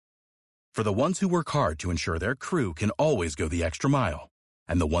For the ones who work hard to ensure their crew can always go the extra mile,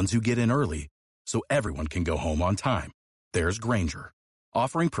 and the ones who get in early so everyone can go home on time, there's Grainger,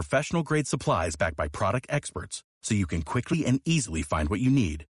 offering professional-grade supplies backed by product experts so you can quickly and easily find what you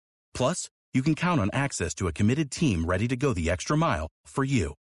need. Plus, you can count on access to a committed team ready to go the extra mile for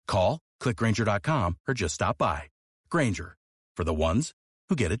you. Call, click Grainger.com, or just stop by. Grainger, for the ones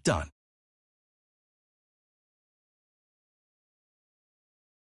who get it done.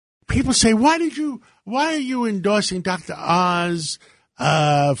 People say, why are you endorsing Dr. Oz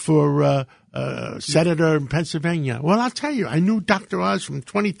for senator in Pennsylvania? Well, I'll tell you, I knew Dr. Oz from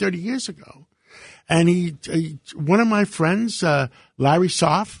 20, 30 years ago. And he one of my friends, Larry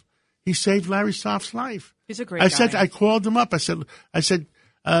Soff, he saved Larry Soff's life. He's a great guy. I called him up. I said,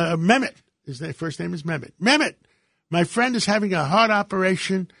 Mehmet, his first name is Mehmet. Mehmet, my friend is having a heart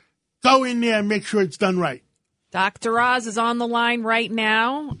operation. Go in there and make sure it's done right. Dr. Oz is on the line right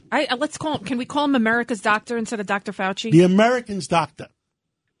now. Let's call him. Can we call him America's doctor instead of Dr. Fauci? The American's doctor.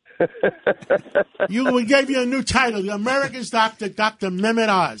 We gave you a new title, the America's doctor, Dr. Mehmet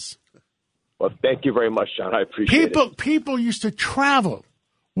Oz. Well, thank you very much, John. I appreciate it. People used to travel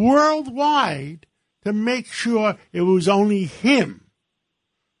worldwide to make sure it was only him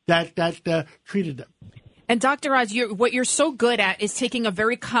that treated them. And Dr. Oz, what you're so good at is taking a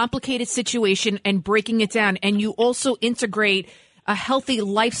very complicated situation and breaking it down. And you also integrate a healthy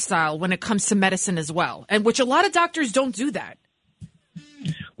lifestyle when it comes to medicine as well, and which a lot of doctors don't do that.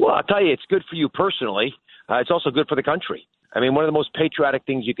 Well, I'll tell you, it's good for you personally. It's also good for the country. I mean, one of the most patriotic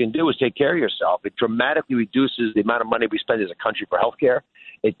things you can do is take care of yourself. It dramatically reduces the amount of money we spend as a country for health care.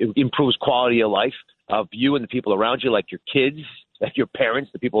 It improves quality of life of you and the people around you, like your kids, like your parents,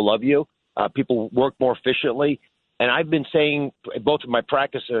 the people who love you. People work more efficiently. And I've been saying, both in my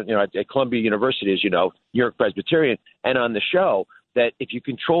practice at Columbia University, as you know, New York Presbyterian, and on the show, that if you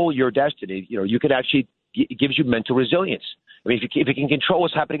control your destiny, you could actually, it gives you mental resilience. I mean, if you can control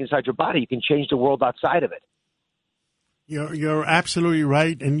what's happening inside your body, you can change the world outside of it. You're absolutely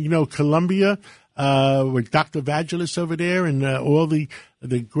right. And, Columbia, with Dr. Vagelis over there and all the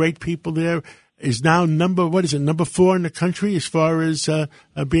great people there, is now number 4 in the country as far as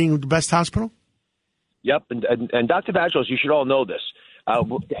being the best hospital? Yep. And Dr. Vagelis, you should all know this,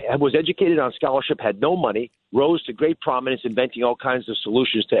 was educated on scholarship, had no money, rose to great prominence, inventing all kinds of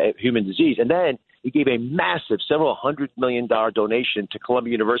solutions to human disease. And then he gave a massive several $100 million donation to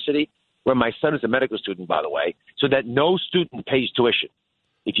Columbia University, where my son is a medical student, by the way, so that no student pays tuition.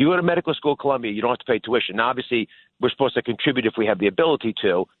 If you go to medical school at Columbia, you don't have to pay tuition. Now, obviously, we're supposed to contribute if we have the ability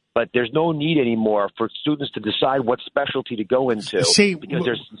to, but there's no need anymore for students to decide what specialty to go into because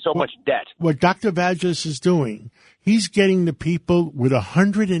there's so much debt. What Dr. Vagelis is doing, he's getting the people with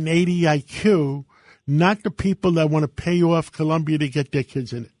 180 IQ, not the people that want to pay off Columbia to get their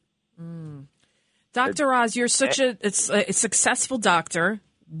kids in it. Dr. Oz, you're such a successful doctor,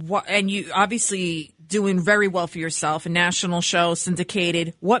 and you obviously doing very well for yourself, a national show,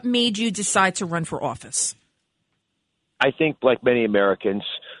 syndicated. What made you decide to run for office? I think, like many Americans,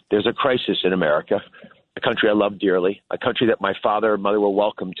 there's a crisis in America, a country I love dearly, a country that my father and mother were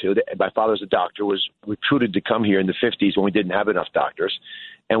welcome to. My father's a doctor, was recruited to come here in the 50s when we didn't have enough doctors,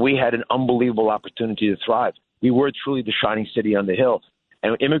 and we had an unbelievable opportunity to thrive. We were truly the shining city on the hill.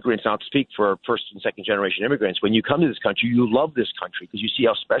 And immigrants, I'll speak for first and second generation immigrants, when you come to this country, you love this country because you see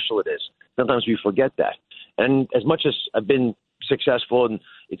how special it is. Sometimes we forget that. And as much as I've been successful, and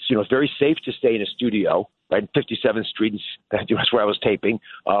it's very safe to stay in a studio, right, 57th Street, that's where I was taping,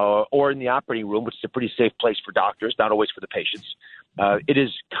 or in the operating room, which is a pretty safe place for doctors, not always for the patients. It is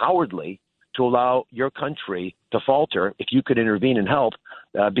cowardly to allow your country to falter if you could intervene and help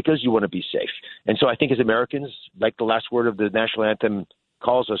because you want to be safe. And so I think as Americans, like the last word of the national anthem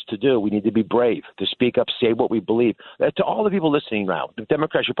calls us to do, we need to be brave, to speak up, say what we believe. To all the people listening now, the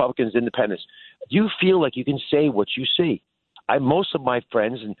Democrats, Republicans, Independents, you feel like you can say what you see. Most of my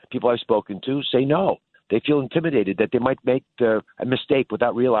friends and people I've spoken to say no. They feel intimidated that they might make a mistake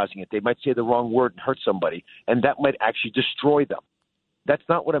without realizing it. They might say the wrong word and hurt somebody, and that might actually destroy them. That's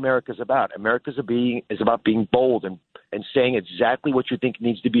not what America's about. America's about being bold and saying exactly what you think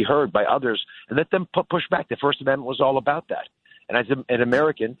needs to be heard by others, and let them push back. The First Amendment was all about that. And as an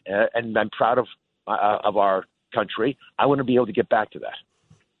American, and I'm proud of our country, I want to be able to get back to that.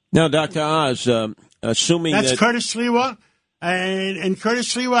 Now, Dr. Oz, assuming that's Curtis Sliwa, and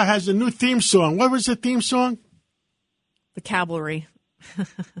Curtis Sliwa has a new theme song. What was the theme song? The Cavalry.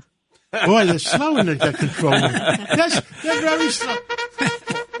 Boy, they're slow in the control room. They're very slow.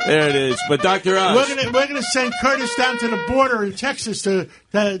 There it is. But Dr. Oz, we're gonna send Curtis down to the border in Texas to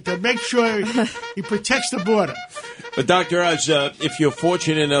make sure he protects the border. But Dr. Oz, if you're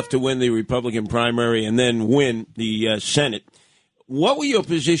fortunate enough to win the Republican primary and then win the Senate, what will your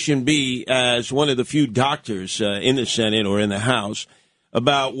position be as one of the few doctors in the Senate or in the House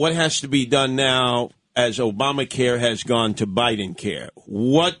about what has to be done now as Obamacare has gone to Biden care?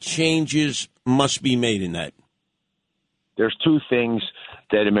 What changes must be made in that? There's two things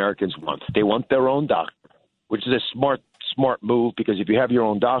that Americans want. They want their own doctor, which is a smart move, because if you have your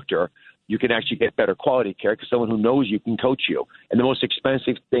own doctor, you can actually get better quality care because someone who knows you can coach you. And the most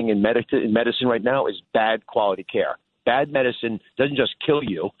expensive thing in medicine right now is bad quality care. Bad medicine doesn't just kill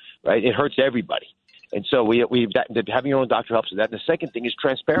you, right? It hurts everybody. And so having your own doctor helps with that. And the second thing is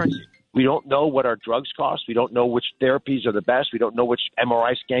transparency. We don't know what our drugs cost. We don't know which therapies are the best. We don't know which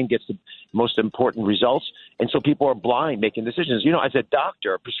MRI scan gets the most important results. And so people are blind making decisions. You know, as a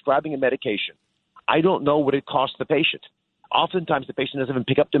doctor prescribing a medication, I don't know what it costs the patient. Oftentimes the patient doesn't even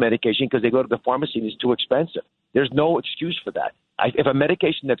pick up the medication because they go to the pharmacy and it's too expensive. There's no excuse for that. If a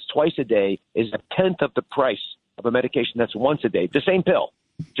medication that's twice a day is a tenth of the price of a medication that's once a day, the same pill,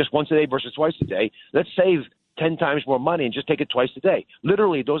 just once a day versus twice a day, let's save 10 times more money and just take it twice a day.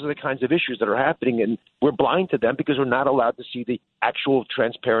 Literally, those are the kinds of issues that are happening, and we're blind to them because we're not allowed to see the actual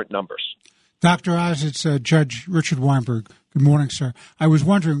transparent numbers. Dr. Oz, it's Judge Richard Weinberg. Good morning, sir. I was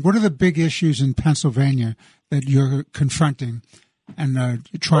wondering, what are the big issues in Pennsylvania that you're confronting and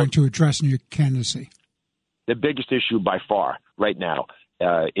trying to address in your candidacy? The biggest issue by far right now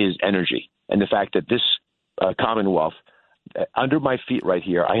is energy, and the fact that this Commonwealth, under my feet right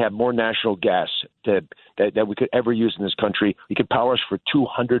here, I have more natural gas that we could ever use in this country. We could power us for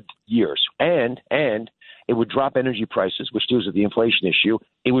 200 years. And it would drop energy prices, which deals with the inflation issue.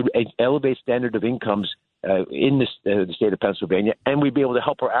 It would elevate standard of incomes in the state of Pennsylvania, and we'd be able to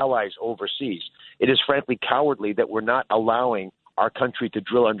help our allies overseas. It is frankly cowardly that we're not allowing our country to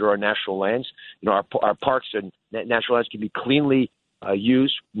drill under our national lands. You know, our parks and national lands can be cleanly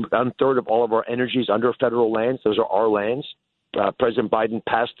used. 1/3 of all of our energy is under federal lands. Those are our lands. President Biden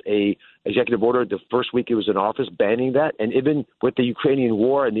passed a executive order the first week he was in office banning that. And even with the Ukrainian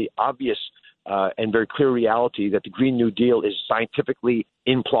war and the obvious and very clear reality that the Green New Deal is scientifically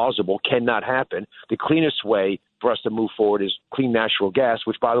implausible, cannot happen, the cleanest way for us to move forward is clean natural gas,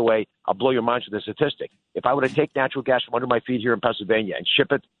 which, by the way, I'll blow your minds with a statistic. If I were to take natural gas from under my feet here in Pennsylvania and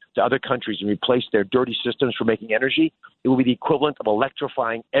ship it to other countries and replace their dirty systems for making energy, it would be the equivalent of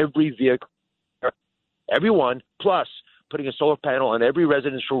electrifying every vehicle, everyone, plus putting a solar panel on every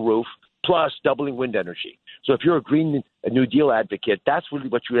residential roof, plus doubling wind energy. So if you're a Green New Deal advocate, that's really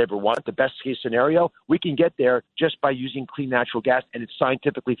what you ever want. The best case scenario, we can get there just by using clean natural gas, and it's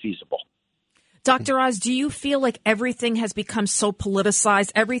scientifically feasible. Dr. Oz, do you feel like everything has become so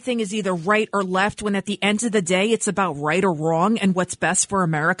politicized? Everything is either right or left, when at the end of the day, it's about right or wrong and what's best for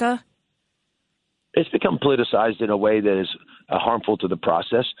America? It's become politicized in a way that is harmful to the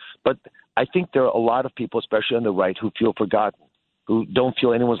process. But I think there are a lot of people, especially on the right, who feel forgotten, who don't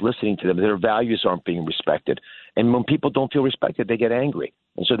feel anyone's listening to them. Their values aren't being respected. And when people don't feel respected, they get angry.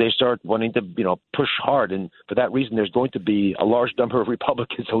 And so they start wanting to, push hard. And for that reason, there's going to be a large number of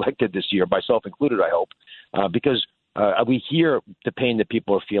Republicans elected this year, myself included, I hope, because we hear the pain that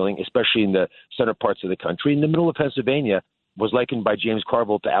people are feeling, especially in the center parts of the country. In the middle of Pennsylvania was likened by James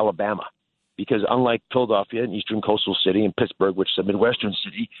Carville to Alabama, because unlike Philadelphia, an eastern coastal city, and Pittsburgh, which is a Midwestern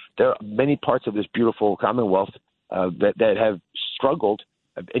city, there are many parts of this beautiful Commonwealth that have struggled,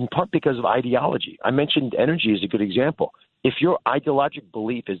 in part because of ideology. I mentioned energy as a good example. If your ideologic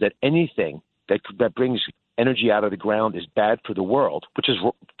belief is that anything that brings energy out of the ground is bad for the world, which is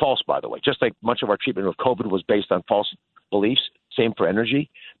false, by the way, just like much of our treatment of COVID was based on false beliefs, same for energy,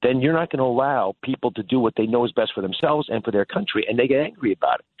 then you're not going to allow people to do what they know is best for themselves and for their country, and they get angry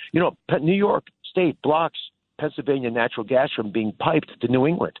about it. New York State blocks Pennsylvania natural gas from being piped to New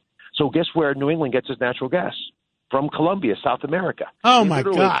England. So guess where New England gets its natural gas? From Colombia, South America. Oh, my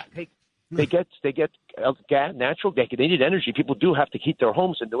God. They get gas, natural gas. They need energy. People do have to heat their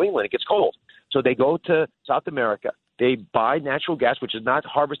homes in New England. It gets cold. So they go to South America. They buy natural gas, which is not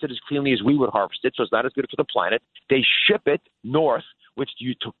harvested as cleanly as we would harvest it, so it's not as good for the planet. They ship it north, which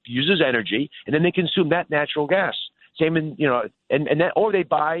uses energy, and then they consume that natural gas. Same in, or they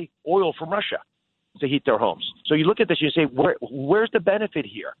buy oil from Russia to heat their homes. So you look at this, you say, where's the benefit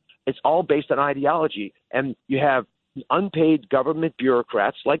here? It's all based on ideology, and you have unpaid government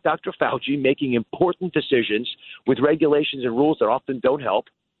bureaucrats like Dr. Fauci making important decisions with regulations and rules that often don't help.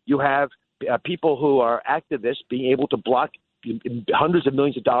 You have people who are activists being able to block hundreds of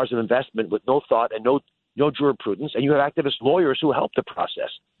millions of dollars of investment with no thought and no jurisprudence, and you have activist lawyers who help the process.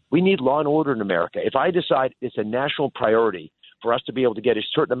 We need law and order in America. If I decide it's a national priority for us to be able to get a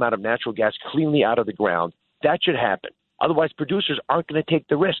certain amount of natural gas cleanly out of the ground, That should happen. Otherwise, producers aren't going to take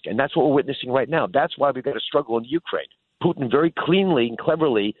the risk, and that's what we're witnessing right now. That's why we've got a struggle in Ukraine. Putin very cleanly and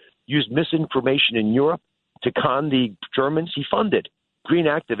cleverly used misinformation in Europe to con the Germans. He funded green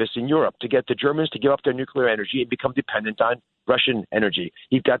activists in Europe to get the Germans to give up their nuclear energy and become dependent on Russian energy.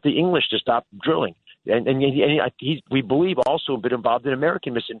 He got the English to stop drilling. We believe also been involved in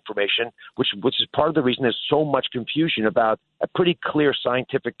American misinformation, which is part of the reason there's so much confusion about a pretty clear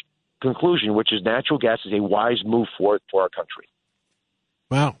scientific conclusion, which is natural gas is a wise move for our country.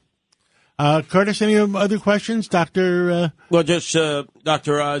 Wow. Curtis, any other questions? Dr. Well, just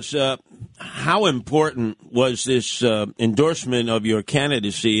Dr. Oz, how important was this endorsement of your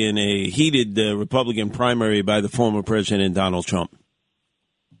candidacy in a heated Republican primary by the former President Donald Trump?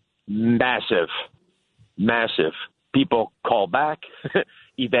 Massive. People call back.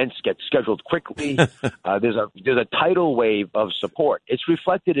 Events get scheduled quickly. There's a tidal wave of support. It's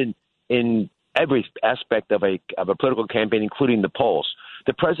reflected in every aspect of a political campaign, including the polls.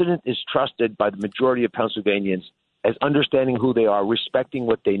 The president is trusted by the majority of Pennsylvanians as understanding who they are, respecting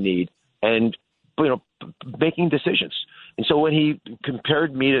what they need, and making decisions. And so when he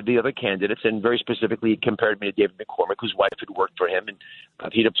compared me to the other candidates, and very specifically he compared me to David McCormick, whose wife had worked for him, and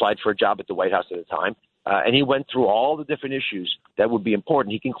he'd applied for a job at the White House at the time, and he went through all the different issues that would be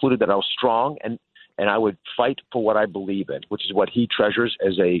important. He concluded that I was strong and I would fight for what I believe in, which is what he treasures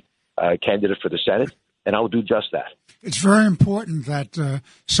as a candidate for the Senate, and I will do just that. It's very important that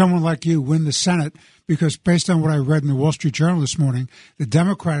someone like you win the Senate, because based on what I read in the Wall Street Journal this morning, the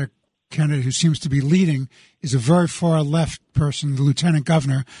Democratic candidate who seems to be leading is a very far left person, the lieutenant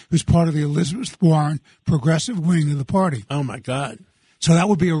governor, who's part of the Elizabeth Warren progressive wing of the party. Oh, my God. So that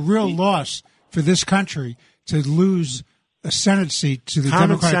would be a real loss for this country to lose a Senate seat to the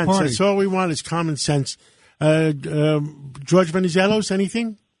Democratic Party. That's all we want is common sense. George Venizelos,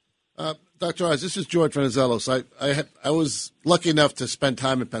 anything? Dr. Oz, this is George Venizelos. I was lucky enough to spend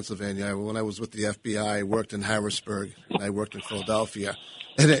time in Pennsylvania. When I was with the FBI, I worked in Harrisburg, and I worked in Philadelphia.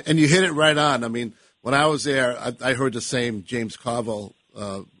 And you hit it right on. I mean, when I was there, I heard the same James Carville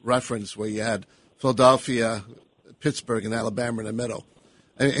reference where you had Philadelphia, Pittsburgh, and Alabama in the middle.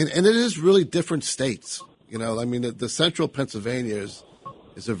 And it is really different states. I mean, the central Pennsylvania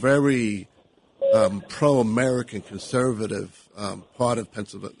is a very pro-American conservative part of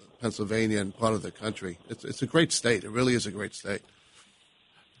Pennsylvania and part of the country. It's a great state. It really is a great state.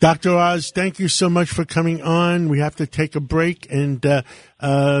 Dr. Oz, thank you so much for coming on. We have to take a break, and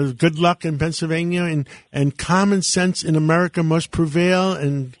good luck in Pennsylvania, and common sense in America must prevail,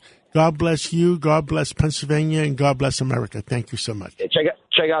 and God bless you, God bless Pennsylvania, and God bless America. Thank you so much.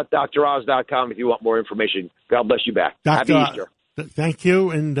 Check out DrOz.com if you want more information. God bless you back. Happy Easter. Thank you,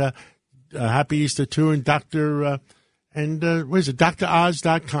 and happy Easter, too, and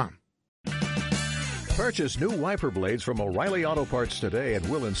DrOz.com. Purchase new wiper blades from O'Reilly Auto Parts today and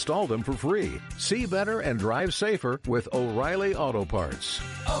we'll install them for free. See better and drive safer with O'Reilly Auto Parts.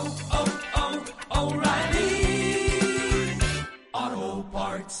 O'Reilly Auto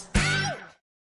Parts.